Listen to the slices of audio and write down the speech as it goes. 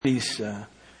Please to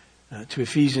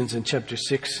Ephesians in chapter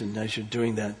 6, and as you're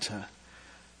doing that,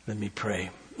 let me pray.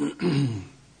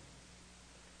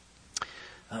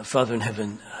 Father in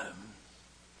heaven,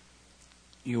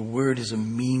 your word is a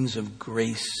means of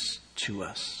grace to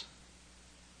us.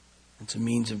 It's a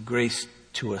means of grace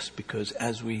to us because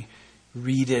as we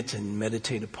read it and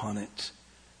meditate upon it,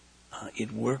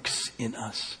 it works in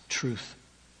us truth,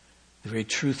 the very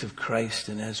truth of Christ.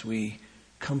 And as we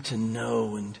come to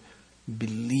know and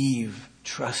believe,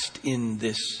 trust in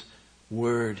this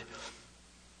word,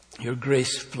 your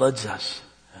grace floods us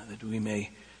that we may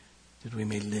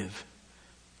live.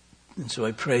 And so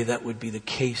I pray that would be the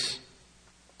case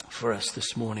for us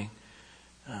this morning,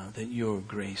 that your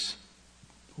grace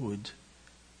would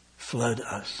flood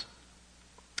us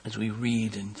as we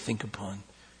read and think upon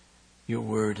your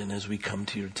word and as we come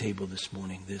to your table this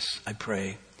morning. This I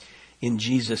pray in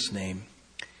Jesus' name.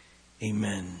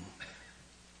 Amen.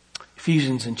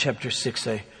 Ephesians in chapter 6,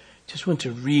 I just want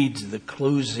to read the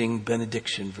closing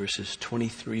benediction, verses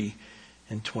 23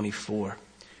 and 24.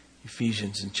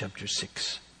 Ephesians in chapter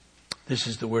 6. This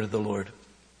is the word of the Lord.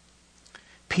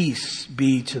 Peace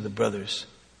be to the brothers,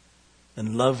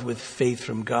 and love with faith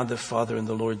from God the Father and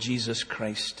the Lord Jesus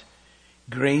Christ.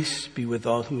 Grace be with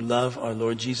all who love our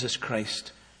Lord Jesus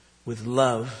Christ with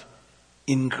love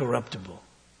incorruptible.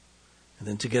 And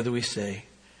then together we say,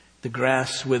 the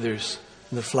grass withers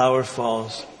and the flower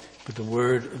falls, but the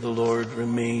word of the Lord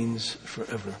remains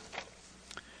forever.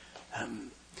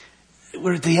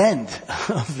 We're at the end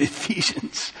of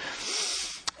Ephesians.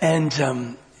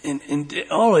 And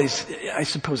always, I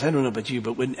suppose, I don't know about you,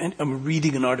 but when I'm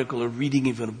reading an article or reading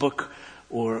even a book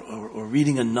or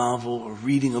reading a novel or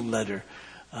reading a letter,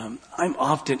 I'm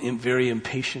often very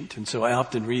impatient. And so I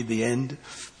often read the end.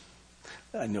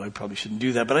 I know I probably shouldn't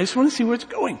do that, but I just want to see where it's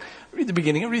going. I read the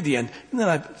beginning, I read the end, and then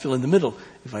I fill in the middle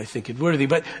if I think it worthy.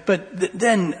 But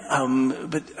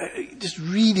just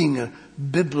reading a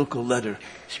biblical letter,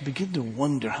 you begin to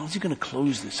wonder, how's he going to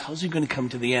close this? How's he going to come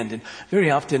to the end? And very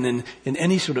often in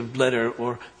any sort of letter,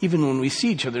 or even when we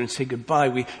see each other and say goodbye,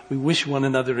 we wish one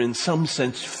another in some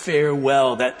sense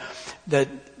farewell. That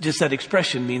just that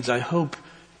expression means, I hope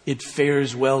it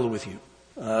fares well with you.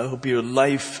 I hope your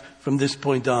life from this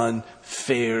point on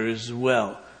fares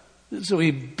well. So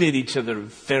we bid each other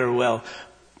farewell.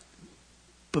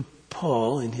 But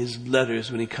Paul, in his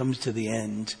letters, when he comes to the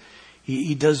end,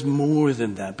 he does more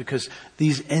than that, because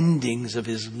these endings of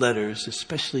his letters,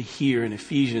 especially here in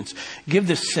Ephesians, give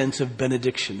this sense of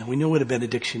benediction. And we know what a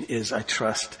benediction is, I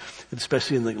trust,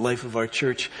 especially in the life of our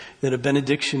church, that a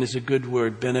benediction is a good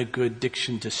word, ben a good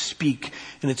diction, to speak.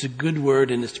 And it's a good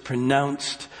word, and it's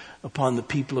pronounced upon the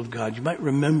people of God. You might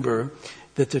remember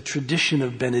that the tradition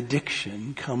of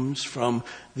benediction comes from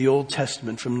the Old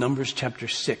Testament, from Numbers chapter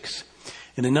 6.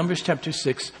 And in Numbers chapter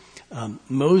 6,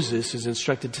 Moses is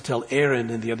instructed to tell Aaron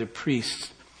and the other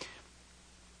priests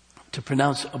to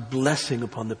pronounce a blessing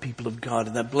upon the people of God.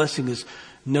 And that blessing is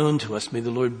known to us. May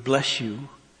the Lord bless you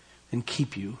and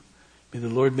keep you. May the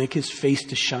Lord make his face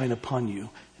to shine upon you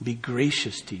and be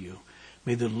gracious to you.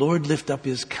 May the Lord lift up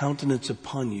his countenance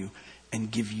upon you and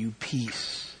give you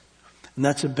peace. And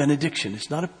that's a benediction. It's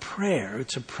not a prayer.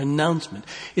 It's a pronouncement.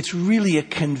 It's really a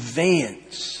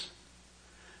conveyance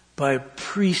by a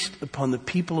priest upon the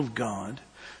people of God.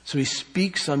 So he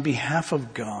speaks on behalf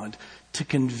of God to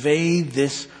convey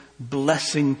this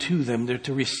blessing to them. They're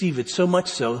to receive it, so much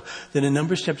so that in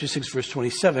Numbers chapter 6, verse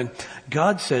 27,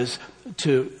 God says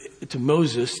to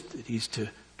Moses, that he's to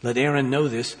let Aaron know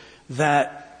this,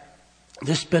 that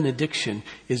this benediction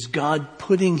is God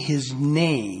putting his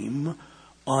name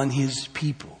on his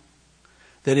people.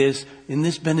 That is, in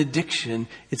this benediction,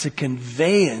 it's a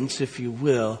conveyance, if you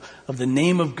will, of the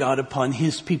name of God upon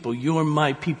his people. You're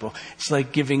my people. It's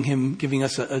like giving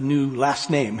us a new last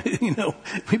name.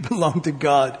 We belong to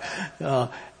God.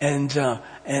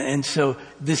 And so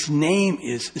this name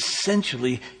is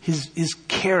essentially his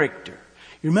character.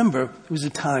 You remember, it was a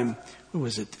time, what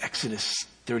was it, Exodus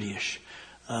 30-ish.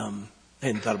 I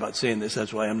hadn't thought about saying this,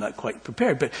 that's why I'm not quite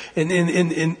prepared. But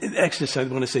in Exodus, I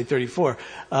want to say 34,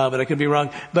 but I could be wrong.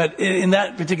 But in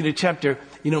that particular chapter,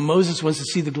 Moses wants to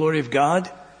see the glory of God.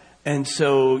 And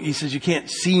so he says, you can't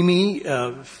see me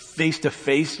face to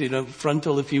face,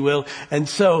 frontal, if you will. And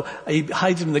so he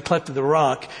hides him in the cleft of the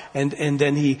rock, and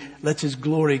then he lets his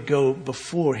glory go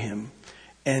before him.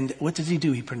 And what does he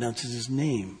do? He pronounces his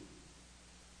name.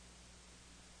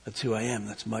 That's who I am.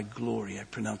 That's my glory. I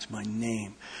pronounce my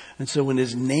name. And so when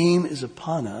his name is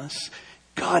upon us,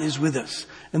 God is with us.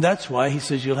 And that's why he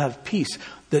says you'll have peace.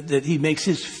 That he makes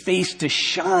his face to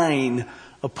shine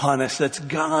upon us. That's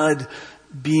God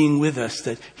being with us,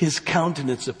 that his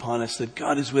countenance upon us, that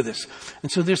God is with us.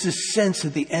 And so there's this sense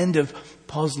at the end of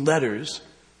Paul's letters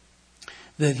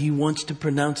that he wants to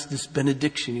pronounce this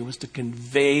benediction. He wants to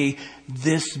convey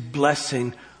this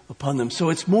blessing upon them. So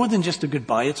it's more than just a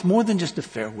goodbye. It's more than just a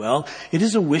farewell. It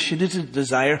is a wish. It is a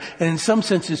desire. And in some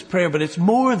sense it's prayer, but it's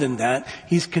more than that.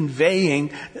 He's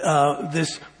conveying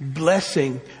this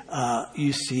blessing,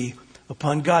 you see,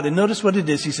 upon God. And notice what it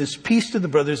is. He says, peace to the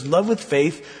brothers, love with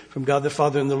faith from God the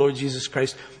Father and the Lord Jesus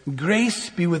Christ. Grace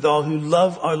be with all who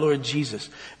love our Lord Jesus.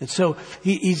 And so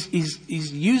he's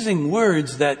using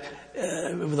words that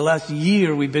over the last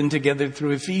year we've been together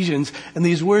through Ephesians, and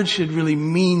these words should really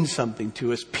mean something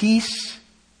to us. Peace,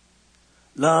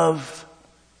 love,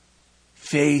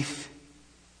 faith,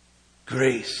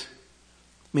 grace.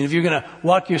 I mean, if you're going to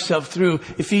walk yourself through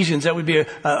Ephesians, that would be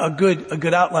a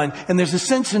good outline. And there's a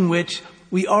sense in which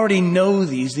we already know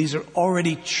these. These are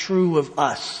already true of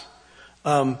us.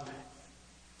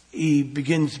 He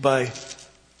begins by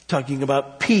talking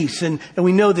about peace. And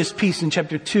we know this peace in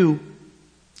chapter 2.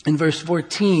 In verse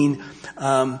 14,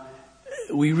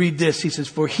 we read this. He says,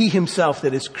 for he himself,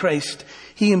 that is Christ,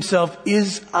 he himself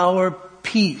is our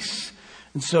peace.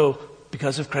 And so,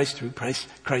 because of Christ, through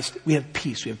Christ, we have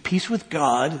peace. We have peace with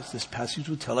God, as this passage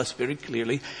will tell us very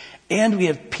clearly, and we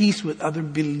have peace with other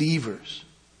believers.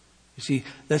 You see,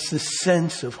 that's the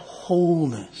sense of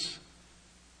wholeness.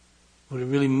 What it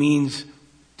really means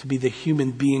to be the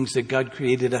human beings that God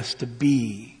created us to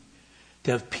be.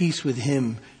 To have peace with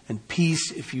him and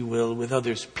peace, if you will, with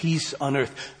others. Peace on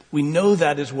earth. We know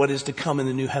that is what is to come in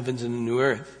the new heavens and the new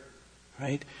earth.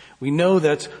 Right? We know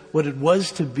that's what it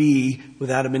was to be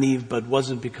with Adam and Eve, but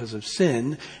wasn't because of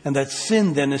sin. And that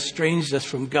sin then estranged us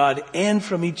from God and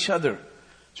from each other.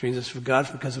 Estranged us from God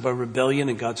because of our rebellion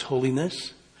and God's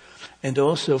holiness. And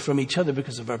also from each other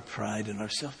because of our pride and our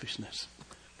selfishness.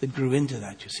 That grew into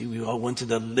that. You see, we all wanted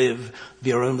to live,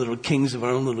 be our own little kings of our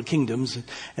own little kingdoms.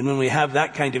 And when we have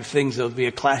that kind of things, there'll be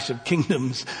a clash of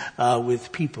kingdoms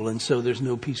with people. And so there's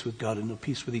no peace with God and no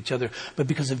peace with each other. But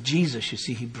because of Jesus, you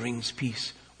see, he brings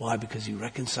peace. Why? Because he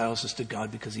reconciles us to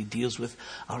God, because he deals with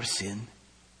our sin.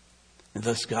 And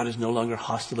thus God is no longer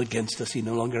hostile against us. He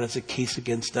no longer has a case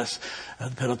against us.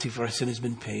 The penalty for our sin has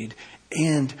been paid.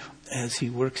 And as he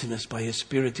works in us by his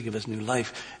Spirit to give us new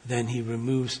life, then he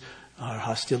removes our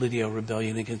hostility, our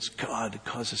rebellion against God. It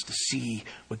causes us to see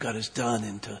what God has done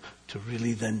and to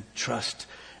really then trust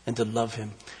and to love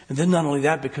him. And then not only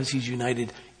that, because he's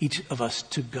united each of us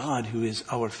to God, who is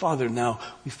our Father, now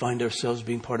we find ourselves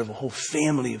being part of a whole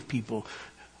family of people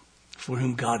for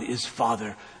whom God is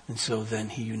Father. And so then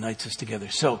he unites us together.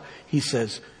 So he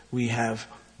says we have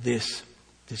this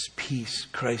peace.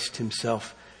 Christ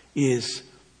himself is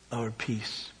our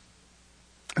peace.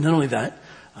 And not only that,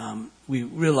 we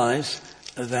realize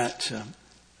that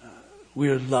we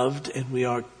are loved and we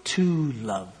are to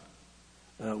love.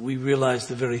 We realize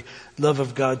the very love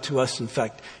of God to us. In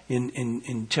fact,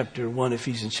 in chapter 1,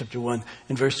 Ephesians chapter 1,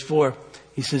 in verse 4,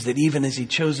 he says that even as he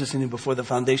chose us in him before the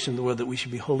foundation of the world, that we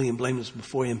should be holy and blameless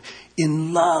before him.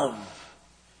 In love,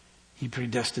 he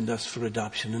predestined us for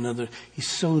adoption. He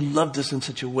so loved us in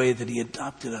such a way that he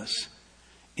adopted us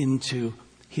into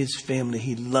his family.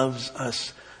 He loves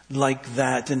us like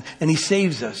that. And he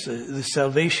saves us. The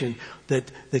salvation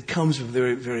that comes from the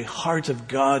very, very heart of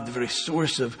God, the very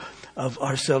source of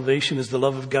our salvation is the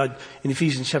love of God. In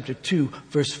Ephesians chapter 2,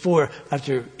 verse 4,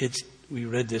 we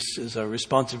read this as our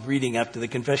responsive reading after the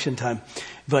confession time.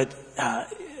 But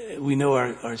we know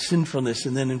our sinfulness.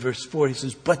 And then in verse 4, he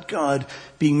says, but God,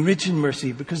 being rich in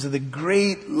mercy, because of the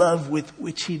great love with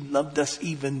which he loved us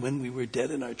even when we were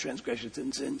dead in our transgressions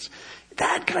and sins.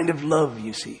 That kind of love,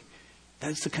 you see.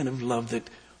 That's the kind of love that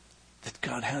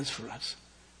God has for us.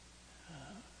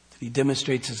 That he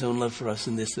demonstrates his own love for us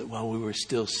in this, that while we were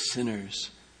still sinners,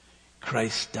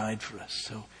 Christ died for us.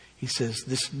 So he says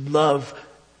this love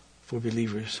for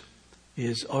believers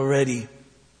is already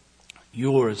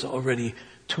yours, already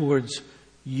towards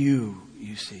you,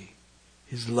 you see.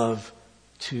 His love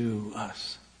to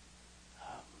us.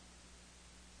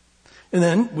 And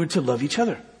then we're to love each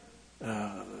other.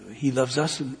 He loves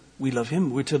us and we love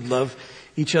him. We're to love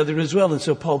each other as well. And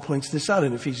so Paul points this out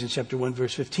in Ephesians chapter 1,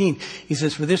 verse 15. He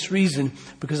says, for this reason,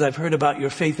 because I've heard about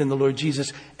your faith in the Lord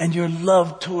Jesus and your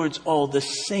love towards all the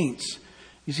saints.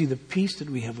 You see, the peace that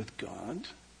we have with God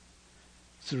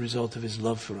is the result of his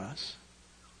love for us.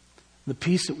 The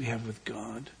peace that we have with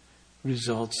God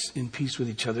results in peace with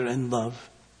each other and love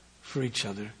for each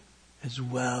other as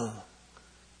well.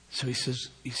 So he says,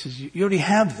 you already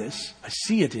have this. I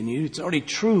see it in you. It's already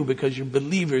true because you're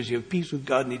believers. You have peace with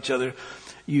God and each other.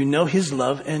 You know his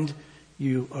love and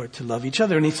you are to love each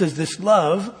other. And he says this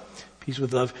love, peace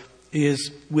with love,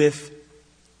 is with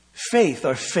faith.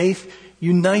 Our faith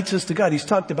unites us to God. He's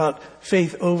talked about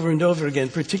faith over and over again,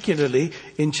 particularly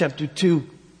in chapter 2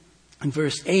 and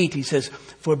verse 8. He says,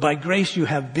 "For by grace you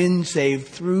have been saved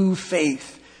through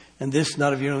faith. And this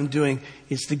not of your own doing.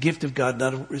 It's the gift of God,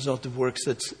 not a result of works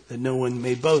that no one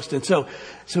may boast." And so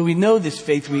we know this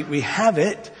faith. We have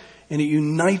it, and it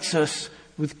unites us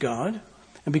with God.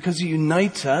 And because it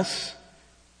unites us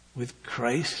with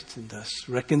Christ and thus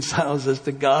reconciles us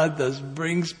to God, thus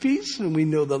brings peace, and we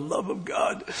know the love of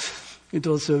God, it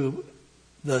also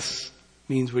thus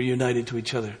means we're united to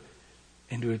each other,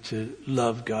 and we're to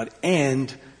love God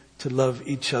and to love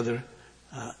each other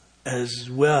as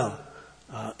well.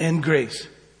 And grace.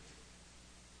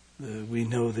 We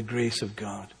know the grace of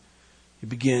God. He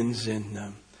begins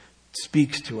and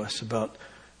speaks to us about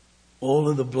all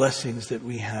of the blessings that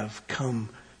we have come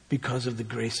because of the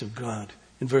grace of God.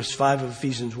 In verse 5 of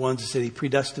Ephesians 1, it said He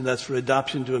predestined us for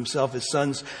adoption to Himself as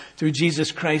sons through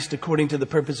Jesus Christ according to the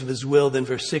purpose of His will. Then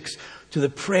verse 6, to the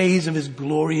praise of His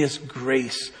glorious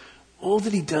grace. All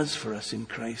that He does for us in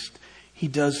Christ, He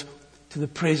does to the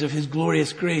praise of His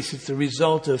glorious grace. It's the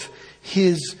result of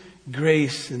His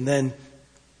grace. And then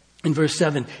in verse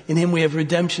 7, in Him we have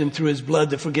redemption through His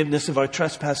blood, the forgiveness of our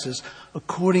trespasses,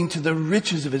 according to the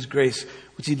riches of His grace,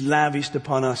 which He lavished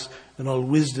upon us in all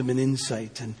wisdom and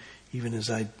insight. And even as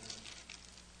I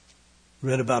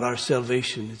read about our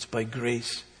salvation, it's by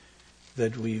grace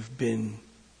that we've been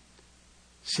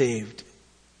saved.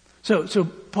 So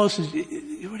Paul says,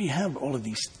 you already have all of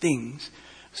these things.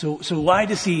 So why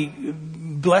does he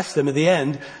bless them at the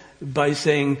end by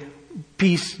saying,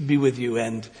 peace be with you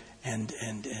and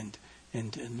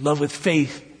love with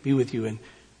faith be with you and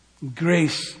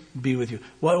grace be with you?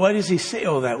 Why does he say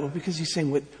all that? Well, because he's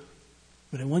saying what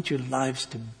I want your lives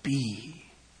to be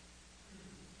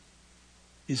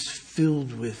is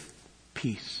filled with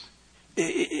peace.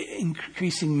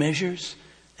 Increasing measures,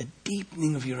 a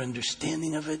deepening of your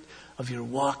understanding of it, of your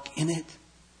walk in it,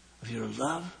 of your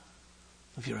love,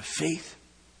 of your faith,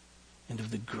 and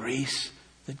of the grace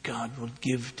that God will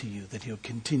give to you, that He'll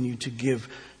continue to give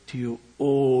to you,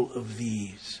 all of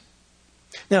these.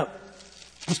 Now,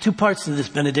 there's two parts to this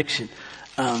benediction.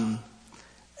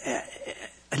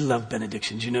 I love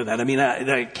benedictions, you know that. I mean,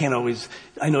 I can't always,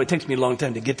 I know it takes me a long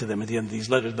time to get to them at the end of these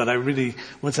letters, but I really,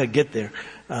 once I get there,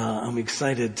 I'm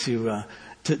excited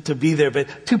to be there.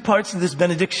 But two parts of this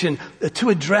benediction, two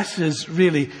addresses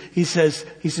really. He says,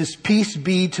 peace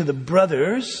be to the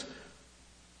brothers,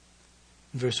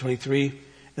 in verse 23.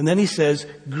 And then he says,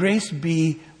 grace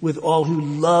be with all who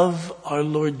love our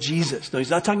Lord Jesus. Now, he's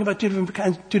not talking about two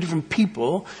different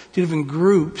people, two different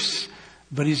groups,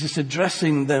 but he's just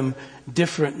addressing them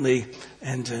differently.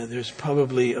 And there's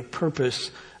probably a purpose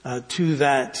to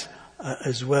that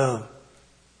as well.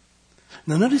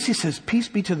 Now, notice he says, peace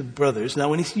be to the brothers. Now,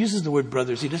 when he uses the word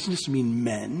brothers, he doesn't just mean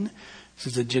men. This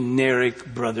is a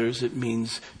generic brothers. It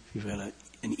means, if you've got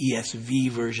an ESV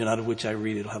version out of which I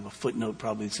read, it'll have a footnote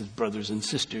probably that says brothers and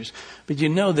sisters. But you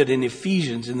know that in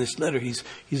Ephesians, in this letter, he's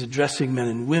addressing men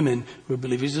and women who are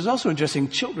believers. He's also addressing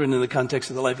children in the context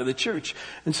of the life of the church.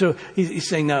 And so he's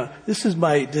saying, now, this is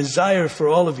my desire for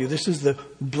all of you. This is the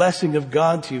blessing of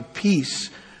God to you.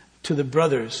 Peace to the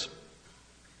brothers.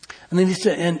 And then he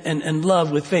said, and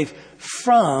love with faith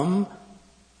from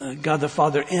God the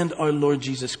Father and our Lord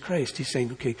Jesus Christ. He's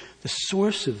saying, okay, the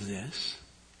source of this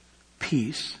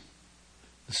peace,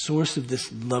 the source of this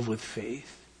love with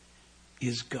faith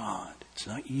is God. It's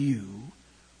not you.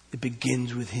 It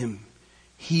begins with Him.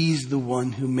 He's the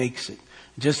one who makes it.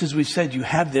 Just as we've said, you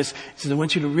have this. He says, I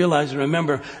want you to realize and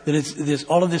remember that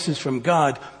all of this is from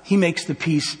God. He makes the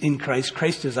peace in Christ.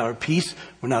 Christ is our peace.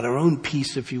 We're not our own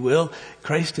peace, if you will.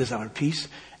 Christ is our peace.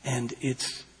 And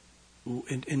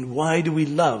why do we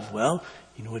love? Well,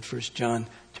 you know what 1 John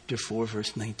chapter 4,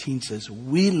 verse 19 says.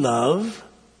 We love.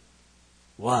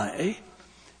 Why?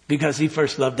 Because He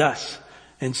first loved us.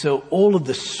 And so all of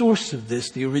the source of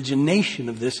this, the origination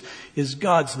of this, is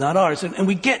God's, not ours. And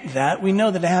we get that. We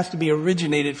know that it has to be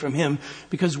originated from Him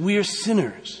because we're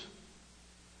sinners.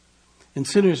 And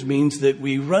sinners means that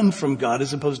we run from God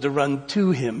as opposed to run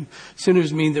to Him.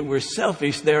 Sinners mean that we're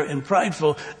selfish there and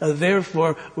prideful.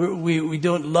 Therefore, we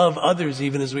don't love others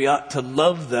even as we ought to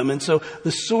love them. And so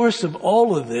the source of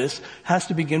all of this has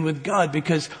to begin with God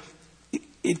because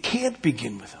it can't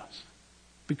begin with us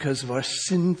because of our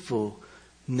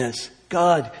sinfulness.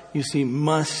 God, you see,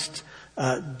 must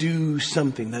do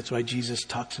something. That's why Jesus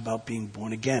talks about being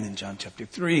born again in John chapter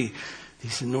 3. He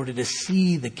said, in order to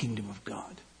see the kingdom of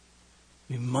God,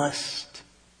 we must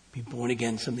be born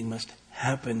again. Something must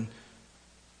happen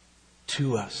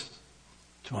to us.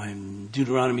 That's why in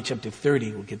Deuteronomy chapter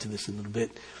 30, we'll get to this in a little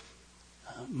bit,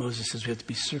 Moses says we have to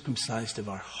be circumcised on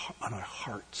our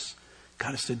hearts.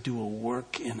 God has to do a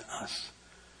work in us.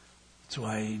 That's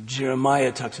why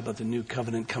Jeremiah talks about the new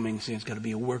covenant coming, saying it's got to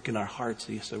be a work in our hearts.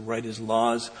 He has to write his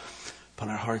laws upon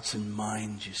our hearts and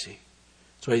minds, you see.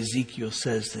 That's why Ezekiel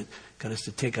says that God has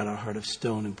to take out our heart of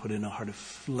stone and put in a heart of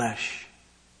flesh.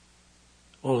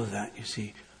 All of that, you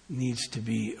see, needs to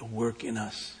be a work in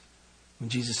us. When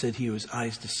Jesus said he was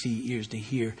eyes to see, ears to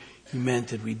hear, he meant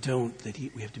that we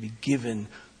have to be given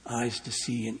eyes to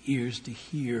see and ears to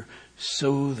hear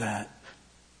so that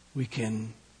we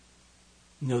can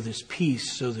know this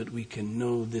peace, so that we can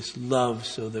know this love,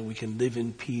 so that we can live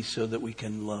in peace, so that we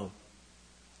can love.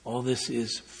 All this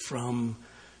is from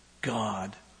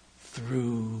God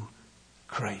through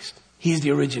Christ. He's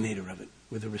the originator of it.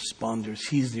 We're the responders.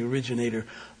 He's the originator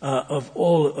of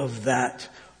all of that,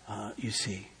 you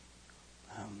see.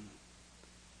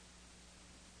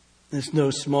 It's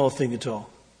no small thing at all.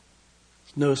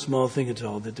 It's no small thing at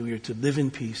all that we are to live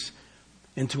in peace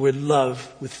and toward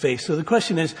love with faith. So the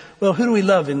question is, well, who do we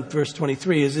love in verse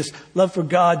 23? Is this love for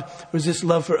God or is this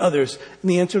love for others?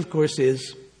 And the answer, of course,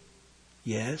 is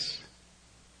yes.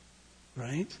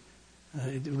 Right?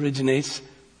 It originates.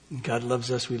 God loves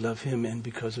us, we love him, and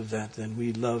because of that, then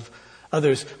we love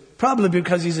others. Probably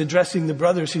because he's addressing the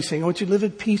brothers. He's saying, I want you to live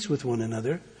at peace with one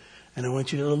another, and I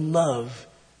want you to love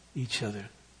each other.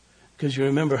 Because you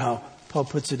remember how Paul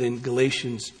puts it in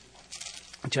Galatians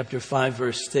chapter 5,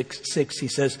 verse 6. He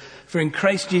says, for in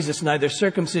Christ Jesus neither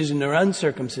circumcision nor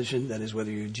uncircumcision, that is whether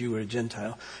you're a Jew or a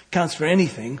Gentile, counts for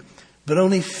anything, but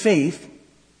only faith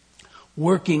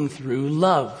working through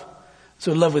love.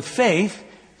 So love with faith,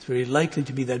 it's very likely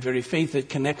to be that very faith that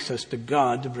connects us to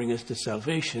God to bring us to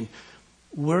salvation,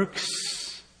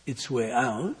 works its way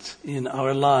out in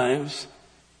our lives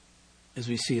as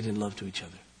we see it in love to each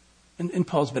other. And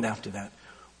Paul's been after that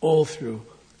all through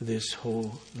this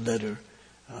whole letter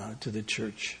to the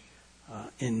church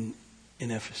in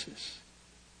Ephesus.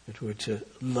 That we're to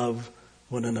love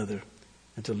one another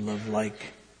and to love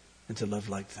like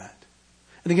that.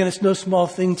 And again, it's no small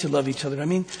thing to love each other. I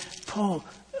mean, Paul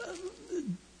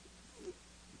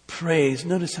prays.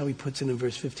 Notice how he puts it in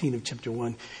verse 15 of chapter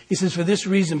 1. He says, for this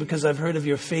reason, because I've heard of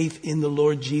your faith in the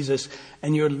Lord Jesus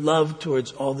and your love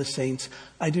towards all the saints,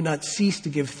 I do not cease to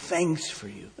give thanks for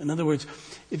you. In other words,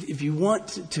 if you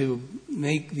want to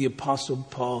make the Apostle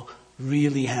Paul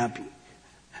really happy,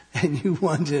 and you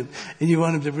want him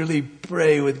to really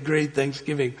pray with great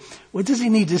thanksgiving, what does he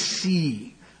need to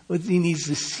see? What he needs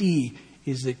to see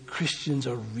is that Christians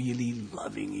are really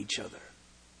loving each other.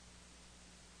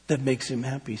 That makes him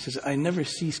happy. He says, I never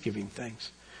cease giving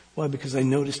thanks. Why? Because I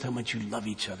noticed how much you love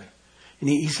each other. And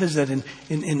he says that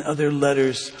in other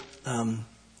letters,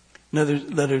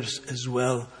 as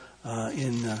well,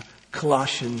 in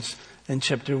Colossians and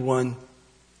chapter 1.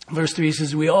 Verse 3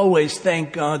 says, we always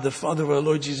thank God, the Father of our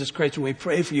Lord Jesus Christ, when we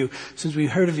pray for you, since we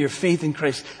heard of your faith in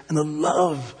Christ and the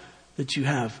love that you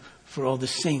have for all the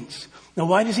saints. Now,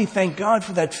 why does he thank God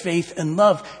for that faith and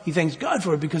love? He thanks God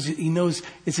for it because he knows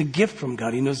it's a gift from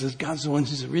God. He knows that God's the one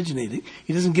who's originated.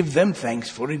 He doesn't give them thanks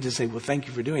for it. He doesn't say, well, thank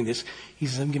you for doing this. He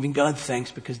says, I'm giving God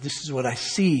thanks because this is what I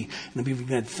see. And I'm giving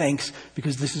God thanks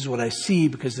because this is what I see,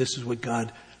 because this is what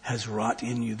God has wrought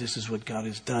in you. This is what God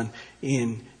has done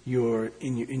in your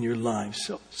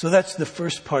lives. So that's the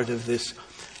first part of this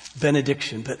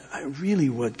benediction. But really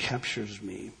what captures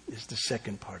me is the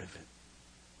second part of it.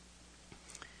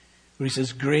 Where he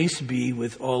says, grace be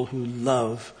with all who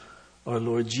love our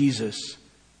Lord Jesus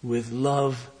with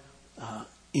love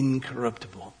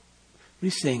incorruptible. What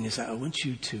he's saying is, I want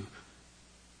you to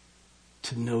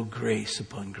know grace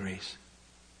upon grace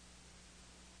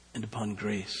and upon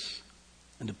grace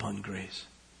and upon grace.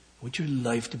 I want your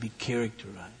life to be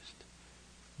characterized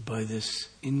by this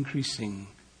increasing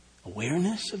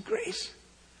awareness of grace,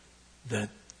 that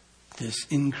this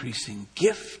increasing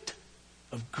gift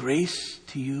of grace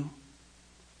to you.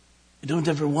 I don't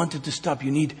ever want it to stop. You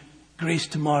need grace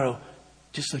tomorrow,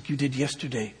 just like you did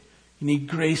yesterday. You need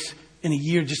grace in a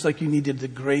year, just like you needed the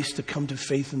grace to come to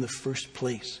faith in the first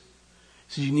place.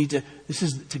 So you need to, this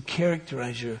is to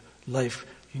characterize your life.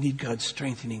 You need God's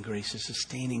strengthening grace, His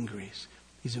sustaining grace,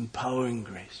 His empowering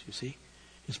grace, you see,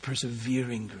 His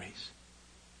persevering grace.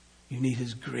 You need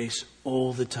His grace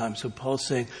all the time. So Paul's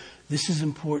saying, this is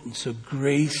important. So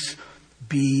grace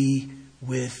be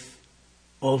with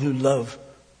all who love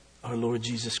our Lord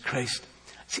Jesus Christ.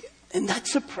 See, and that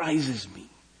surprises me.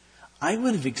 I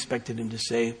would have expected him to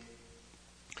say,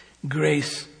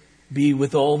 grace be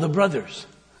with all the brothers.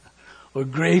 or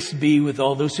grace be with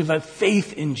all those who have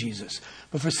faith in Jesus.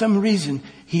 But for some reason,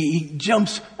 he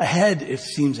jumps ahead, it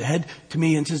seems ahead to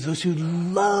me, and says those who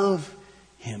love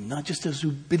him, not just those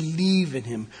who believe in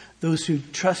him, those who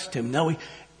trust him. Now we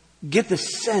get the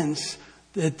sense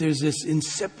that there's this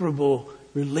inseparable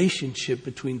relationship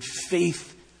between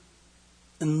faith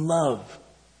and love.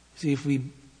 See, if we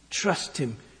trust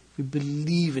him, if we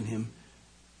believe in him,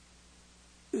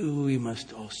 we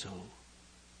must also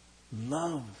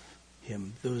love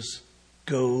him. Those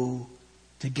go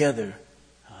together,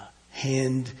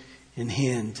 hand in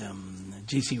hand.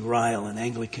 J.C. Ryle, an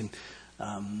Anglican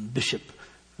bishop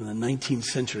from the 19th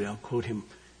century, I'll quote him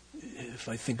if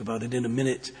I think about it in a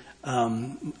minute,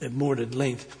 more at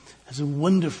length, has a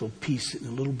wonderful piece in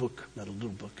a little book, not a little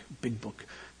book, a big book,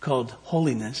 called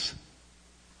Holiness.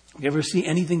 If you ever see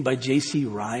anything by J.C.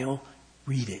 Ryle,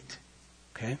 read it.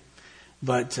 Okay?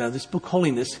 But this book,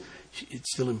 Holiness,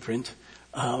 it's still in print,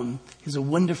 is a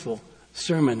wonderful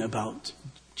sermon about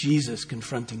Jesus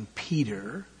confronting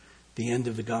Peter, the end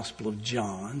of the Gospel of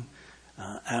John,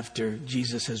 after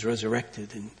Jesus has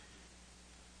resurrected. And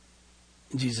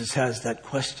Jesus has that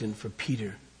question for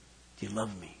Peter, do you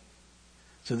love me?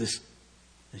 So this,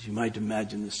 as you might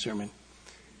imagine, this sermon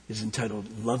is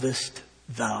entitled, Lovest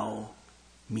Thou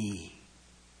Me?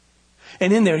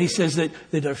 And in there he says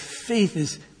that our faith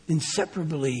is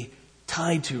inseparably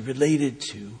tied to, related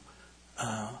to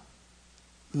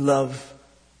love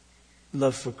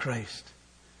for Christ.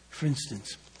 For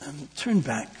instance, turn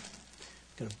back.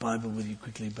 I've got a Bible with you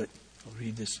quickly, but I'll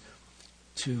read this,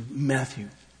 to Matthew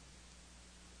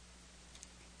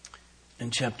in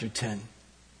chapter 10,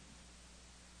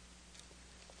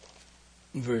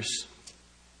 verse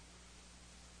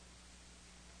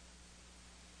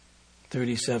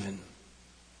 37.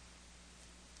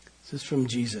 This is from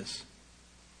Jesus.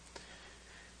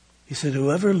 He said,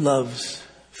 whoever loves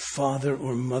father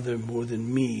or mother more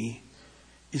than me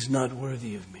is not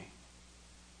worthy of me.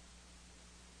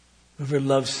 Whoever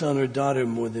loves son or daughter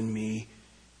more than me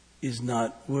is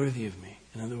not worthy of me.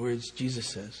 In other words, Jesus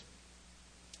says,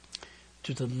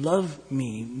 to love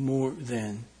me more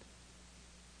than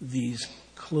these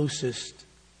closest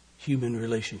human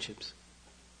relationships.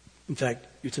 In fact,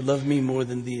 you're to love me more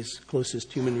than these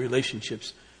closest human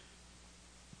relationships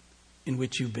in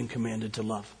which you've been commanded to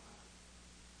love.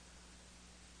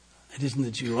 It isn't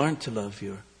that you aren't to love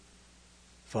your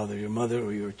father, your mother,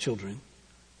 or your children,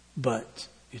 but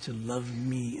you're to love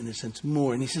me in a sense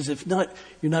more. And he says, if not,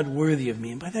 you're not worthy of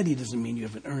me. And by that he doesn't mean you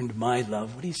haven't earned my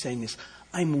love. What he's saying is,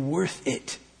 I'm worth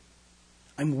it.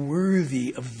 I'm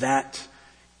worthy of that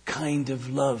kind of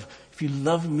love. If you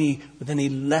love me with any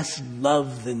less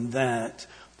love than that,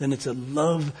 then it's a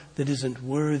love that isn't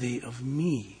worthy of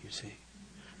me, you see.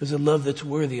 There's a love that's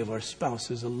worthy of our spouse.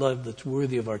 There's a love that's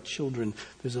worthy of our children.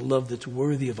 There's a love that's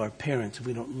worthy of our parents. If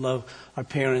we don't love our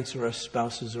parents or our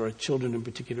spouses or our children in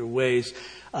particular ways,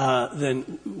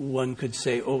 then one could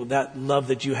say, oh, that love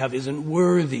that you have isn't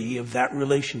worthy of that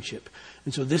relationship.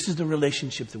 And so this is the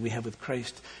relationship that we have with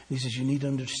Christ. And he says, you need to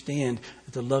understand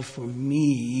that the love for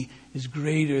me is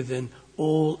greater than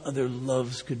all other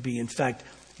loves could be. In fact,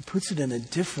 he puts it in a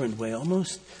different way,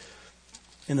 almost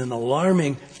in an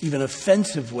alarming, even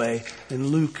offensive way in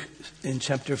Luke in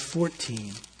chapter 14.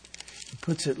 He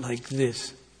puts it like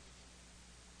this.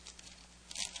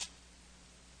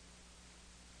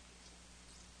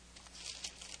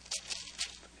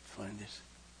 Let me find this.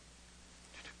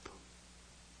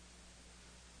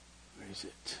 Where is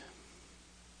it?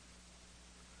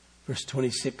 Verse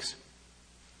 26.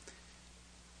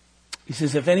 He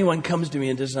says, if anyone comes to me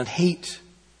and does not hate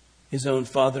his own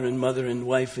father and mother and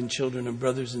wife and children and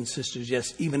brothers and sisters,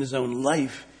 yes, even his own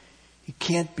life, he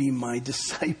can't be my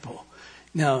disciple.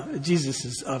 Now, Jesus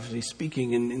is obviously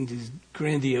speaking in these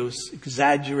grandiose,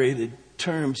 exaggerated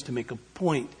terms to make a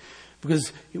point.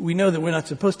 Because we know that we're not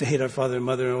supposed to hate our father and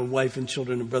mother, our wife and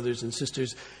children and brothers and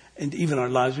sisters, and even our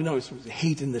lives. We know we're supposed to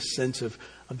hate in the sense of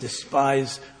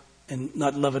despise and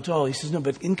not love at all. He says, no,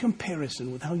 but in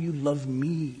comparison with how you love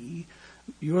me,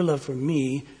 your love for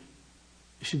me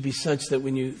should be such that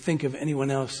when you think of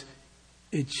anyone else,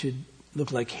 it should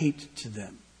look like hate to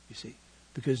them, you see.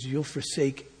 Because you'll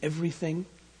forsake everything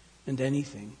and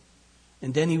anything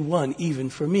and anyone, even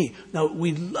for me. Now,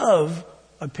 we love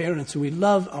our parents and we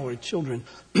love our children.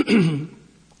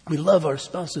 We love our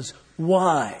spouses.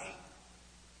 Why?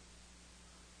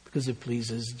 Because it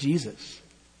pleases Jesus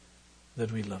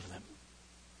that we love them.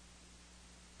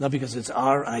 Not because it's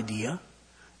our idea,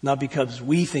 not because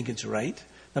we think it's right,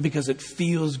 not because it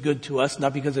feels good to us,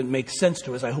 not because it makes sense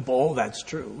to us. I hope all that's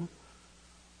true.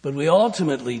 But we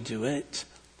ultimately do it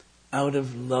out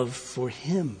of love for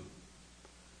Him.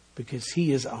 because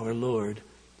He is our Lord.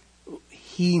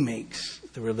 He makes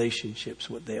the relationships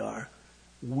what they are.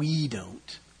 We don't.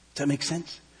 Does that make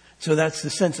sense? So that's the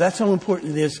sense. That's how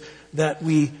important it is that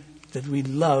we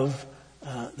love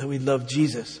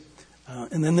Jesus.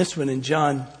 And then this one in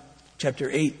John chapter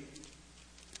 8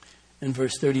 and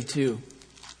verse 32.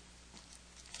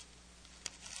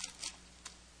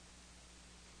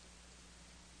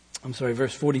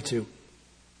 Verse 42.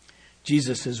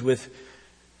 Jesus is with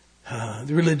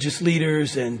the religious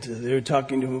leaders, and they're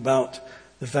talking to him about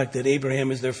the fact that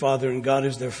Abraham is their father and God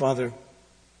is their father.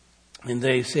 And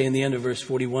they say in the end of verse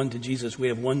 41 to Jesus, we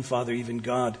have one Father, even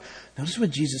God. Notice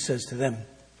what Jesus says to them,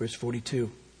 verse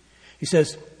 42. He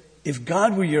says, if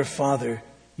God were your Father,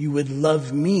 you would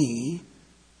love me,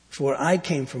 for I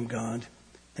came from God,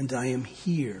 and I am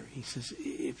here. He says,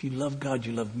 if you love God,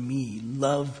 you love me.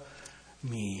 Love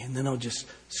me. And then I'll just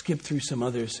skip through some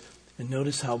others. And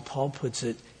notice how Paul puts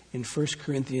it in 1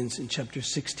 Corinthians in chapter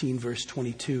 16, verse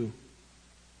 22.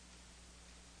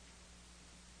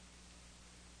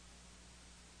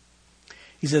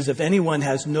 He says, if anyone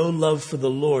has no love for the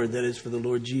Lord, that is for the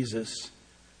Lord Jesus,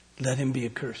 let him be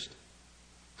accursed.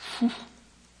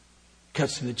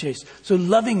 Cuts to the chase. So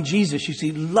loving Jesus, you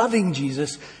see, loving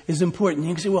Jesus is important.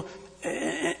 You can say, well,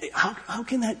 how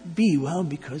can that be? Well,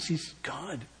 because He's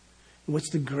God. What's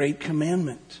the great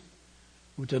commandment?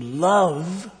 We're to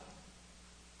love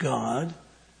God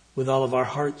with all of our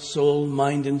heart, soul,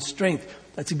 mind, and strength.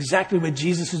 That's exactly what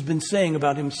Jesus has been saying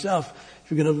about Himself.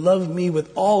 If you're going to love me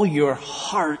with all your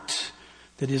heart,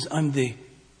 that is, I'm the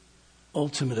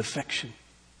ultimate affection.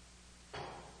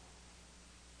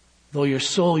 With all your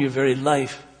soul, your very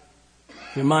life,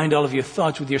 your mind, all of your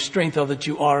thoughts, with your strength, all that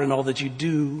you are and all that you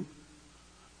do,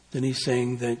 then He's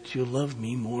saying that you'll love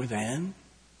me more than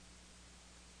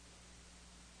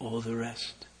all the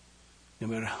rest. No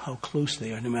matter how close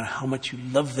they are, no matter how much you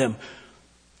love them,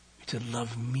 you're to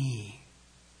love me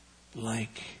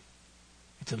like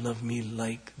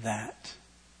that.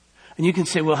 And you can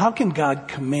say, well, how can God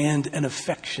command an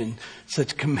affection,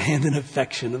 such command and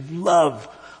affection of love?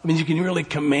 I mean, you can really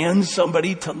command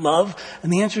somebody to love?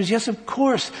 And the answer is yes, of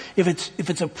course. If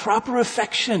it's a proper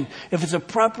affection, if it's a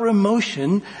proper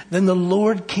emotion, then the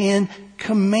Lord can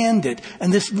command it.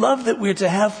 And this love that we're to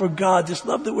have for God, this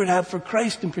love that we're to have for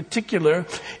Christ in particular,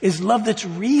 is love that's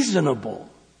reasonable.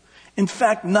 In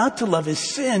fact, not to love is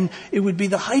sin. It would be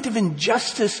the height of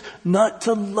injustice not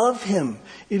to love Him.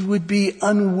 It would be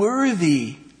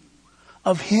unworthy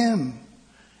of Him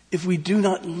if we do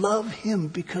not love Him,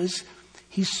 because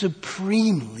He's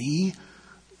supremely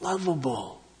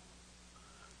lovable.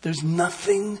 There's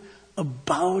nothing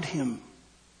about Him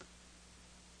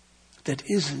that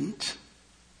isn't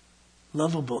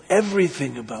lovable.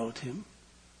 Everything about Him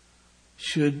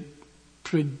should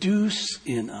produce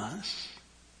in us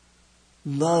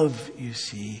love, you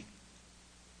see,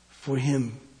 for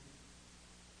Him.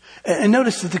 And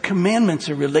notice that the commandments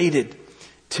are related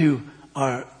to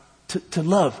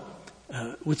love.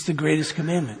 What's the greatest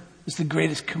commandment? It's the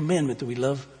greatest commandment that we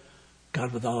love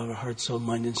God with all of our heart, soul,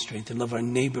 mind, and strength, and love our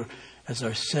neighbor as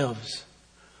ourselves.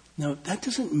 Now, that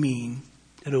doesn't mean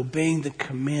that obeying the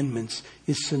commandments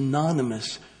is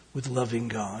synonymous with loving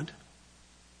God,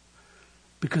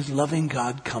 because loving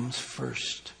God comes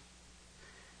first.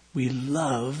 We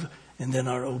love, and then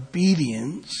our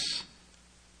obedience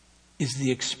is the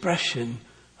expression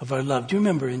of our love. Do you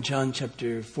remember in John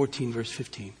chapter 14, verse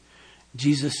 15,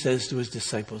 Jesus says to His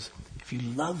disciples, if you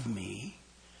love me,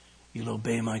 you'll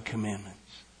obey my commandments.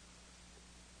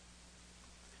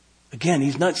 Again,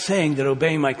 He's not saying that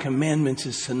obeying my commandments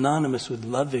is synonymous with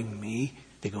loving me.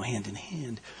 They go hand in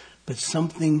hand. But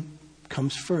something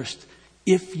comes first.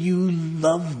 If you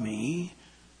love me,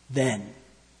 then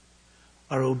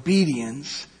our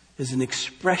obedience is an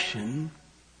expression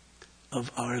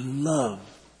of our love.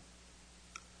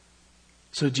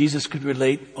 So Jesus could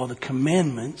relate all the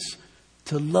commandments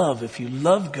to love. If you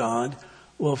love God,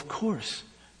 well, of course,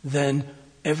 then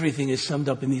everything is summed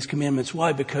up in these commandments.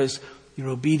 Why? Because your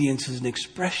obedience is an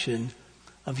expression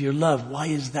of your love. Why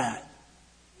is that?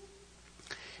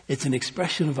 It's an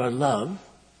expression of our love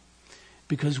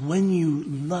because when you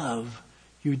love,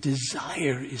 your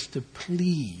desire is to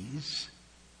please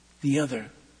the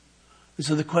other. And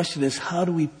so the question is, how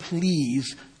do we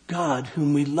please God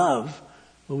whom we love?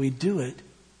 Well, we do it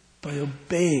by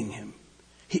obeying Him.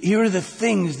 Here are the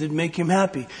things that make Him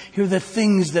happy. Here are the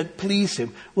things that please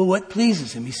Him. Well, what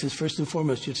pleases Him? He says, first and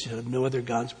foremost, you should have no other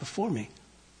gods before me.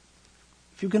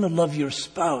 If you're going to love your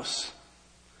spouse,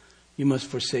 you must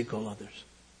forsake all others.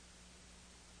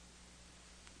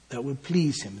 That would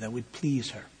please Him. That would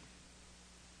please her.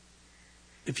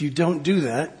 If you don't do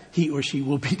that, he or she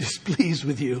will be displeased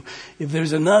with you. If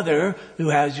there's another who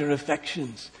has your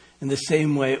affections in the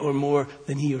same way or more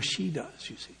than he or she does,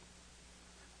 you see.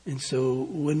 And so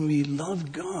when we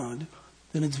love God,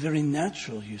 then it's very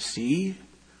natural, you see,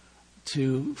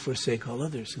 to forsake all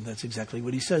others. And that's exactly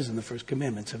what he says in the first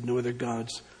commandments: have no other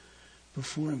gods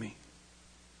before me.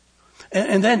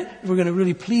 And then if we're going to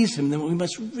really please him, then we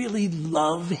must really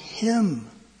love him.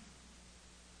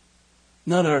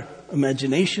 Not our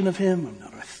imagination of him, or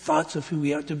not our thoughts of who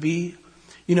we ought to be.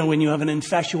 You know, when you have an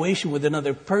infatuation with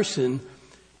another person,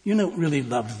 you don't really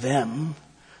love them.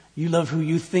 You love who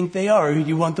you think they are, who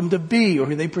you want them to be, or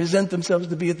who they present themselves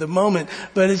to be at the moment.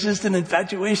 But it's just an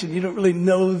infatuation. You don't really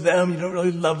know them. You don't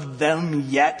really love them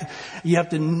yet. You have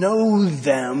to know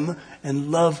them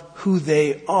and love who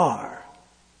they are.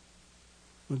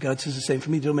 Well, God says the same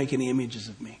for me. Don't make any images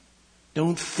of me.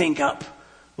 Don't think up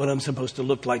what I'm supposed to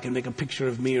look like and make a picture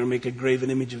of me or make a graven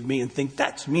image of me and think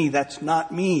that's me. That's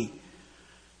not me.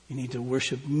 You need to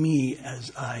worship me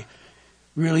as I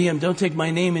really am. Don't take my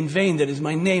name in vain. That is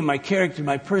my name, my character,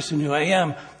 my person, who I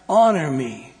am. Honor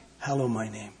me. Hallow my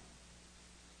name.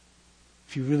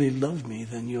 If you really love me,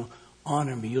 then you'll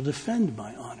honor me. You'll defend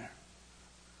my honor.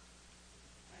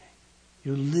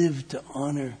 You'll live to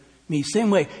honor me. Same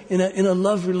way, in a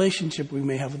love relationship we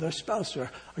may have with our spouse or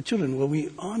our children, well, we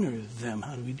honor them.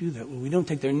 How do we do that? Well, we don't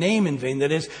take their name in vain.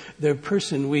 That is, their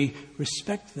person. We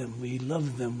respect them. We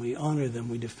love them. We honor them.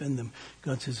 We defend them.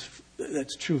 God says,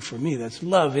 that's true for me. That's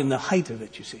love in the height of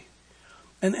it, you see.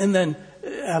 And then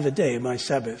have a day, my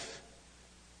Sabbath.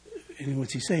 And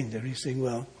what's he saying there? He's saying,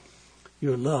 well,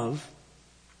 your love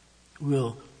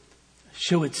will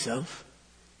show itself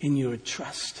in your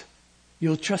trust.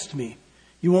 You'll trust me.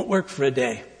 You won't work for a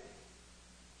day.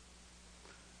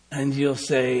 And you'll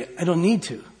say, I don't need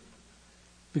to,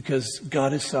 because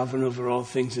God is sovereign over all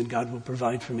things and God will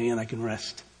provide for me and I can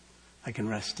rest. I can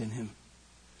rest in him.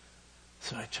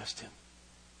 So I trust him.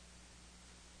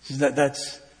 So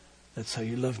that's how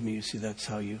you love me. You see, that's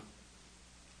how you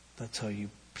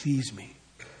please me.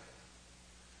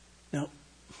 Now,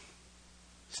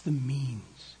 it's the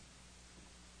means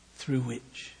through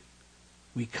which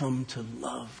we come to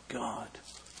love God.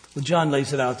 Well, John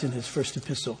lays it out in his first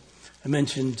epistle. I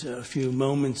mentioned a few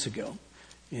moments ago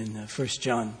in 1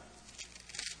 John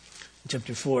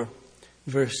chapter 4,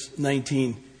 verse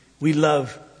 19. We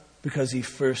love because he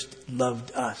first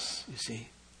loved us, you see.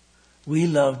 We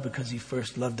love because he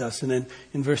first loved us. And then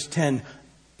in verse 10,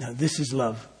 now this is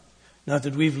love. Not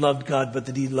that we've loved God, but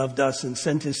that he loved us and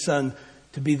sent his Son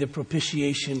to be the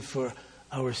propitiation for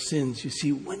our sins. You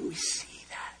see, when we see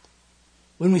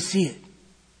it,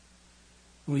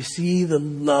 when we see the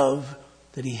love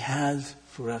that he has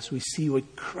for us, we see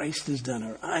what Christ has done,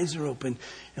 our eyes are open,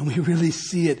 and we really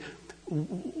see it.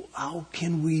 How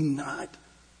can we not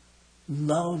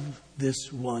love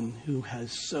this one who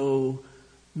has so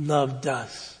loved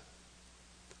us?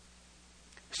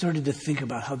 I started to think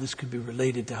about how this could be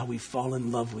related to how we fall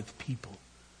in love with people,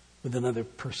 with another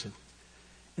person.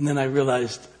 And then I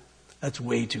realized that's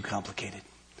way too complicated.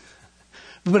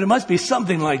 But it must be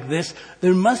something like this.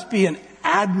 There must be an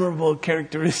admirable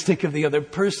characteristic of the other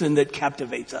person that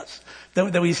captivates us,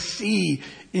 that we see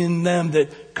in them,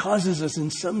 that causes us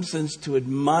in some sense to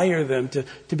admire them,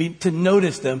 to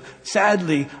notice them.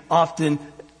 Sadly, often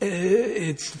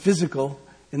it's physical,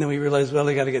 and then we realize, well,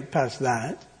 I got to get past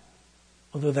that.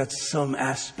 Although that's some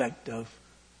aspect of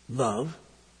love.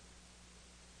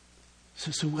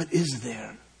 So what is there?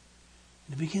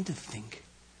 And I begin to think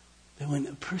that when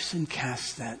a person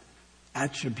casts that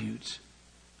attribute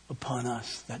upon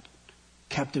us, that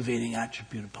captivating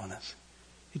attribute upon us,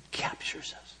 it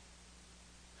captures us.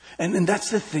 And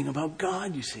that's the thing about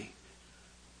God, you see.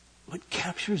 What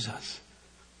captures us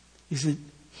is that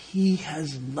he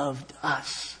has loved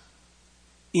us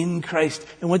in Christ.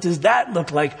 And what does that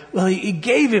look like? Well, he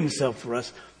gave himself for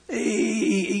us.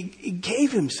 He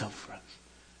gave himself for us,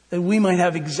 that we might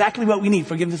have exactly what we need,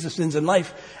 forgiveness of sins and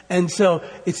life. And so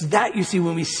it's that, you see,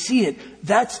 when we see it,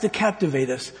 that's to captivate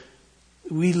us.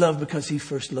 We love because he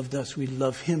first loved us. We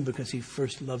love him because he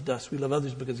first loved us. We love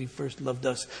others because he first loved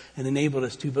us and enabled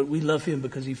us to. But we love him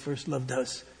because he first loved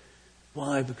us.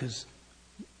 Why? Because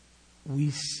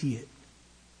we see it.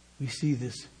 We see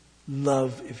this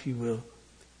love, if you will,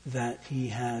 that he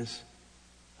has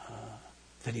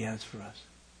for us.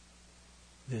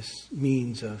 This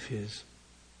means of his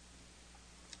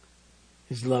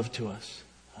love to us.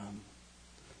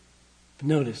 But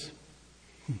notice,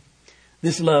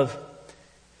 this love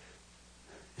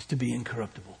is to be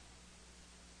incorruptible.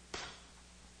 It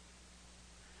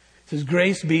says,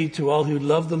 grace be to all who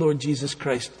love the Lord Jesus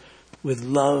Christ with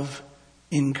love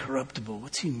incorruptible.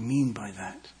 What's he mean by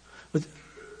that? But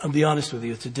I'll be honest with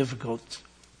you, it's a difficult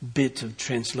bit of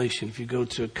translation. If you go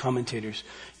to commentators,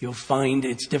 you'll find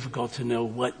it's difficult to know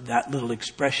what that little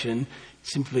expression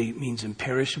simply means: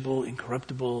 imperishable,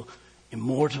 incorruptible,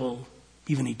 immortal,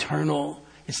 even eternal.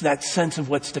 It's that sense of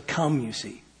what's to come, you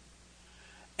see.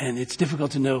 And it's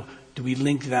difficult to know, do we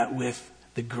link that with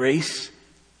the grace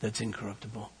that's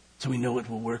incorruptible, so we know it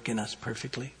will work in us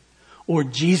perfectly? Or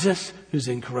Jesus, who's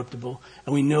incorruptible,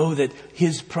 and we know that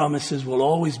his promises will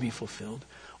always be fulfilled?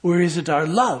 Or is it our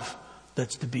love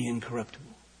that's to be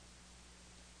incorruptible?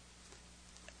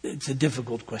 It's a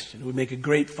difficult question. It would make a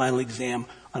great final exam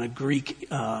on a Greek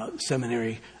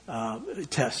seminary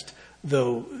test,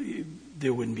 though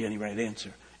there wouldn't be any right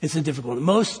answer. It's a difficult one.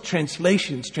 Most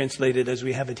translations, translated as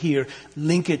we have it here,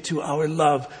 link it to our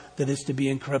love that is to be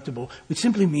incorruptible, which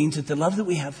simply means that the love that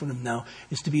we have for him now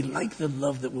is to be like the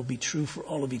love that will be true for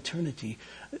all of eternity.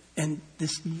 And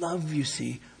this love, you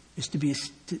see, is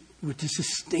we're to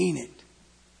sustain it.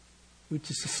 We're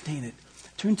to sustain it.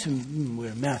 Turn to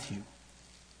Matthew,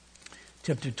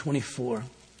 chapter 24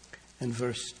 and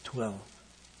verse 12.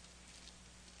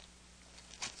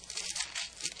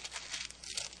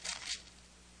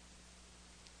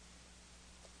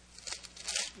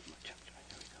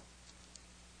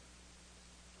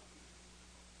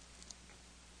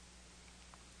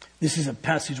 This is a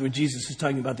passage where Jesus is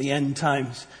talking about the end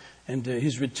times and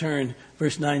his return.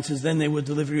 Verse 9 says, "Then they will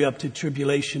deliver you up to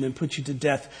tribulation and put you to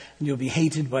death, and you'll be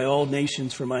hated by all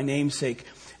nations for my name's sake.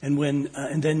 And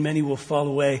then many will fall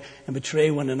away and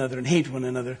betray one another and hate one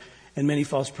another. And many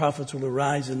false prophets will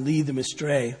arise and lead them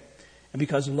astray. And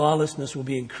because lawlessness will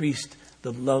be increased,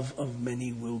 the love of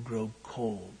many will grow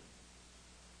cold.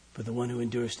 But the one who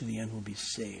endures to the end will be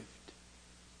saved."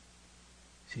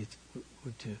 See,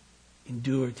 we're to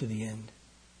endure to the end,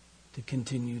 to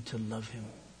continue to love him.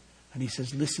 And he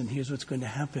says, listen, here's what's going to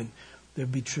happen. There'll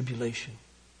be tribulation.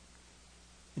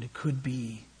 And it could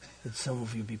be that some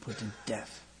of you will be put to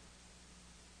death.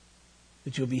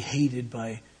 That you'll be hated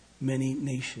by many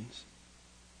nations.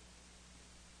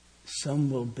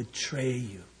 Some will betray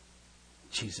you.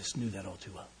 Jesus knew that all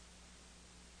too well.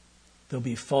 There'll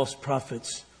be false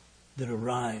prophets that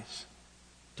arise.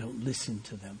 Don't listen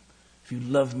to them. If you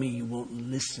love me, you won't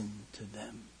listen to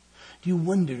them. Do you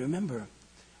wonder, remember,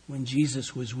 when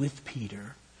Jesus was with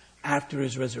Peter after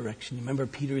his resurrection, remember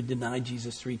Peter had denied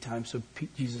Jesus 3 times, so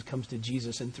Jesus comes to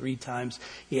Jesus and 3 times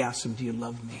he asks him, do you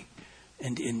love me?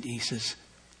 And he says,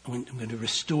 I'm going to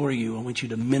restore you. I want you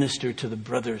to minister to the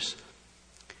brothers.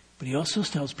 But he also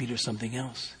tells Peter something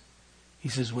else. He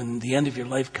says, when the end of your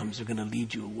life comes, they're going to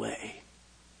lead you away.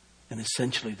 And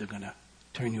essentially, they're going to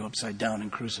turn you upside down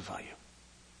and crucify you.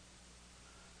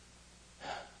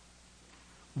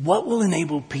 What will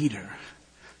enable Peter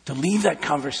to leave that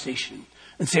conversation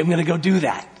and say, I'm going to go do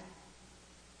that?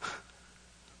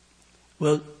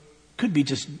 Well, it could be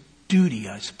just duty,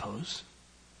 I suppose.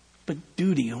 But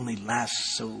duty only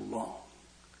lasts so long.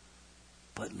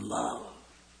 But love.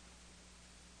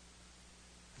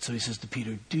 And so he says to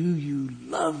Peter, do you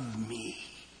love me?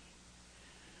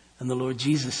 And the Lord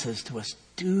Jesus says to us,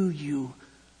 do you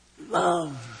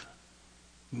love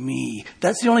me?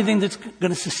 That's the only thing that's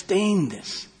going to sustain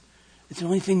this. It's the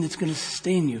only thing that's going to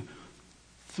sustain you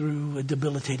through a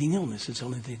debilitating illness. It's the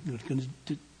only thing that's going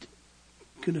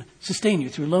to sustain you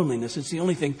through loneliness. It's the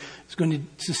only thing that's going to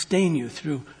sustain you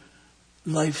through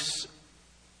life's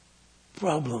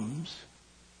problems.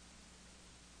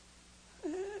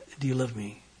 Do you love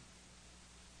me?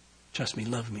 Trust me,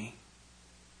 love me.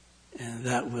 And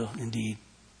that will indeed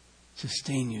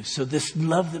sustain you. So this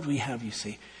love that we have, you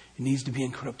see, it needs to be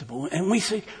incorruptible. And we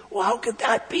say, well, how could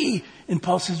that be? And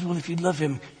Paul says, well, if you love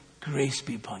him, grace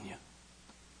be upon you.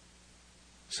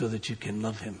 So that you can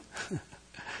love him.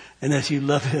 And as you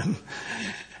love him,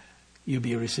 you'll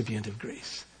be a recipient of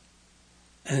grace.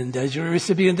 And as you're a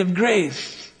recipient of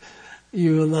grace,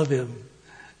 you will love him.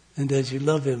 And as you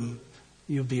love him,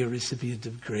 you'll be a recipient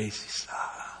of grace.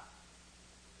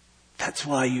 That's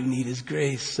why you need his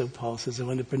grace. So Paul says, I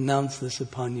want to pronounce this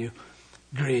upon you.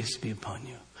 Grace be upon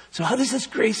you. So how does this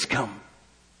grace come?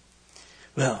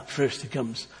 Well, first it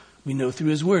comes, we know, through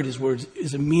his word. His word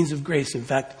is a means of grace. In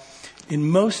fact, in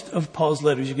most of Paul's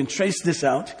letters, you can trace this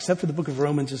out, except for the book of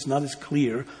Romans, it's not as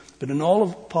clear. But in all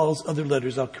of Paul's other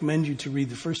letters, I'll commend you to read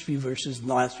the first few verses and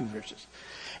the last few verses.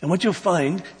 And what you'll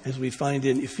find, as we find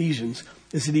in Ephesians,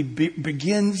 is that he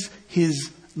begins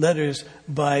his letters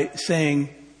by saying,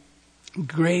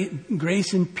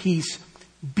 grace and peace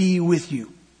be with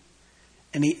you.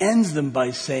 And he ends them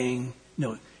by saying,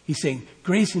 no, he's saying,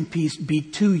 grace and peace be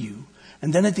to you.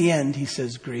 And then at the end, he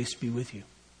says, grace be with you.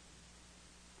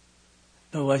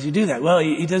 Oh, why does he do that? Well,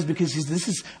 he does because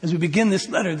as we begin this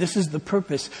letter, this is the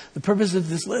purpose. The purpose of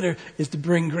this letter is to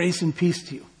bring grace and peace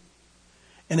to you.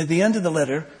 And at the end of the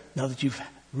letter, now that you've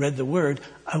read the word,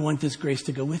 I want this grace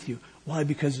to go with you. Why?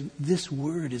 Because this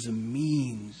word is a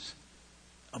means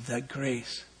of that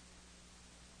grace.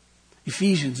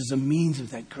 Ephesians is a means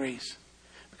of that grace.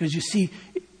 Because you see,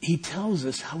 he tells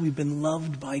us how we've been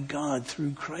loved by God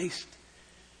through Christ.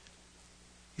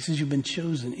 He says you've been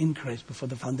chosen in Christ before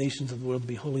the foundations of the world to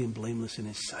be holy and blameless in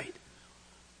his sight.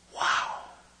 Wow.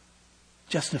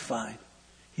 Justified.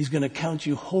 He's going to count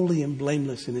you holy and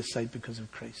blameless in his sight because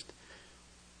of Christ.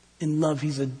 In love,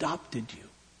 he's adopted you.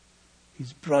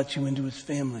 He's brought you into his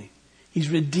family. He's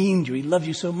redeemed you. He loved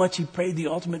you so much, he paid the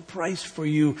ultimate price for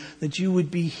you that you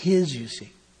would be his, you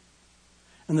see.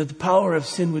 And that the power of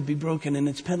sin would be broken and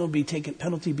its penalty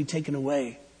be taken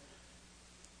away.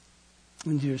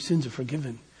 And your sins are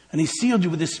forgiven. And he sealed you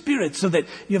with his Spirit so that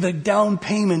you have a down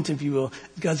payment, if you will.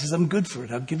 God says, I'm good for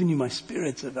it. I've given you my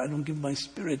Spirit. I don't give my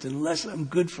Spirit unless I'm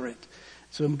good for it.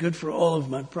 So I'm good for all of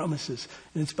my promises.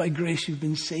 And it's by grace you've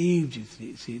been saved,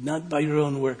 you see, not by your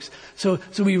own works. So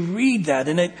we read that,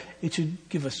 and it should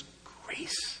give us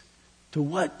grace. To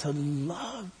what? To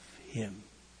love him.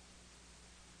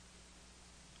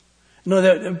 No,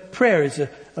 that prayer is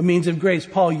a means of grace.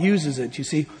 Paul uses it, you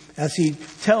see, as he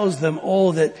tells them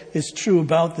all that is true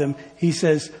about them. He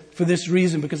says, for this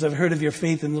reason, because I've heard of your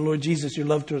faith in the Lord Jesus, your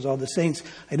love towards all the saints,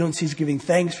 I don't cease giving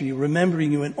thanks for you,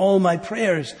 remembering you in all my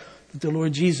prayers, that the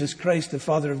Lord Jesus Christ, the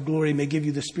Father of glory, may give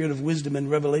you the spirit of wisdom and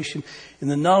revelation in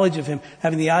the knowledge of him,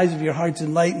 having the eyes of your hearts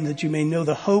enlightened, that you may know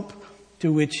the hope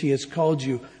to which he has called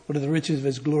you, what are the riches of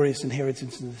his glorious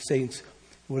inheritance in the saints,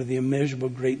 what are the immeasurable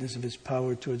greatness of his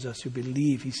power towards us who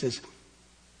believe. He says,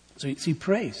 so he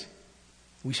prays.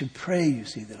 We should pray, you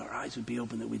see, that our eyes would be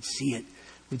open, that we'd see it.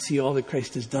 We'd see all that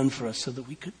Christ has done for us so that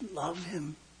we could love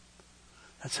him.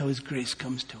 That's how his grace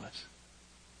comes to us.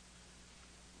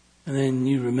 And then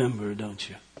you remember, don't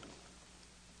you?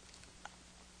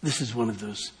 This is one of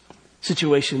those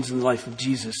situations in the life of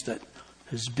Jesus that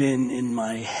has been in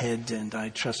my head and I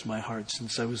trust my heart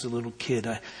since I was a little kid.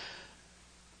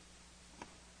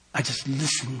 I just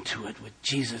listened to it with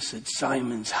Jesus at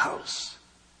Simon's house.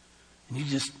 And you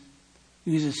just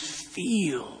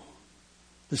feel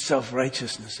the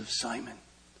self-righteousness of Simon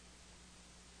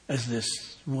as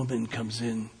this woman comes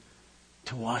in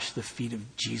to wash the feet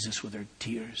of Jesus with her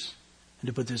tears and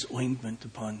to put this ointment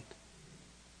upon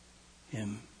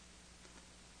him.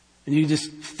 And you just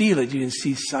feel it. You can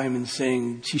see Simon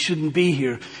saying, she shouldn't be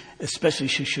here, especially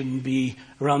she shouldn't be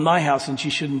around my house, and she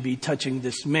shouldn't be touching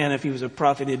this man. If he was a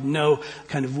prophet, he'd know the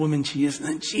kind of woman she is. And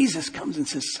then Jesus comes and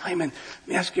says, Simon, let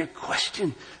me ask you a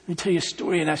question. Let me tell you a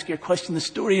story and ask you a question. The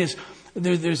story is,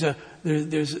 there's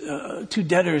two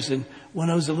debtors, and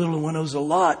one owes a little and one owes a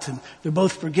lot, and they're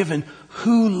both forgiven.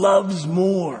 Who loves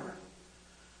more?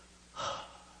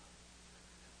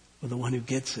 Well, the one who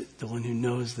gets it, the one who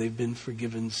knows they've been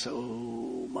forgiven so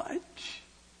much.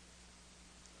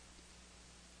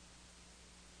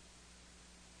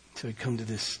 So we come to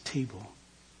this table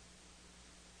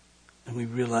and we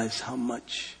realize how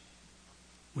much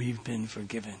we've been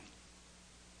forgiven.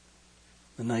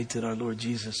 The night that our Lord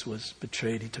Jesus was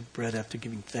betrayed, he took bread after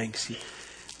giving thanks. He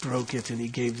broke it and he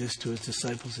gave this to his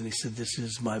disciples and he said, this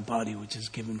is my body which is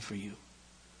given for you.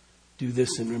 Do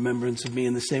this in remembrance of me.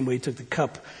 In the same way, he took the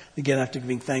cup. Again, after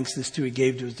giving thanks, this too he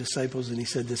gave to his disciples. And he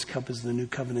said, this cup is the new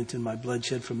covenant in my blood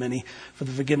shed for many. For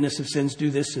the forgiveness of sins, do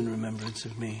this in remembrance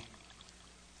of me.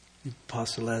 The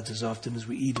apostle adds, as often as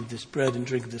we eat of this bread and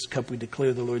drink of this cup, we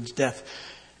declare the Lord's death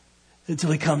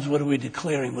until he comes. What are we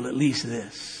declaring? Well, at least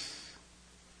this.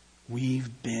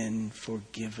 We've been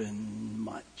forgiven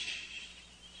much.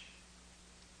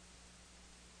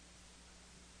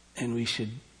 And we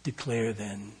should declare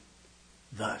then,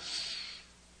 thus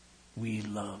we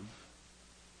love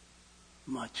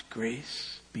much.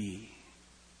 Grace be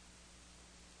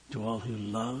to all who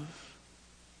love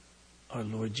our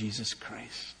Lord Jesus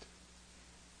Christ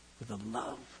with a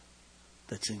love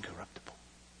that's incorruptible.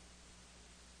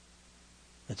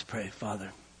 Let's pray.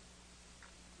 Father,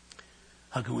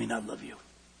 how can we not love you?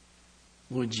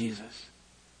 Lord Jesus,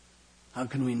 how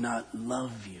can we not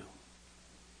love you?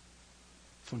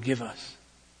 Forgive us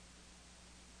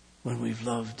when we've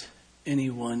loved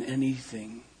anyone,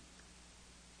 anything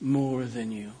more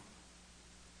than you,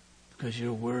 because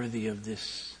you're worthy of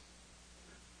this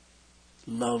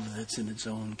love that's in its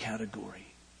own category.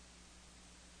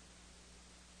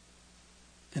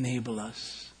 Enable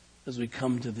us as we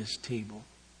come to this table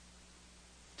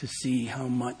to see how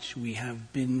much we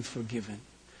have been forgiven.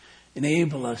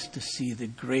 Enable us to see the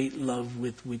great love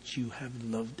with which you have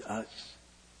loved us.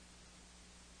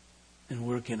 and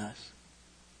work in us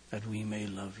that we may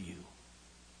love you.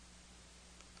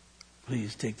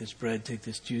 Please take this bread, take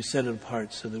this juice, set it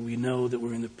apart so that we know that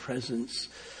we're in the presence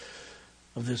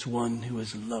of this one who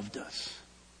has loved us.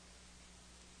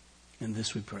 And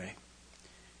this we pray.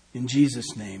 In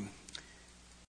Jesus' name.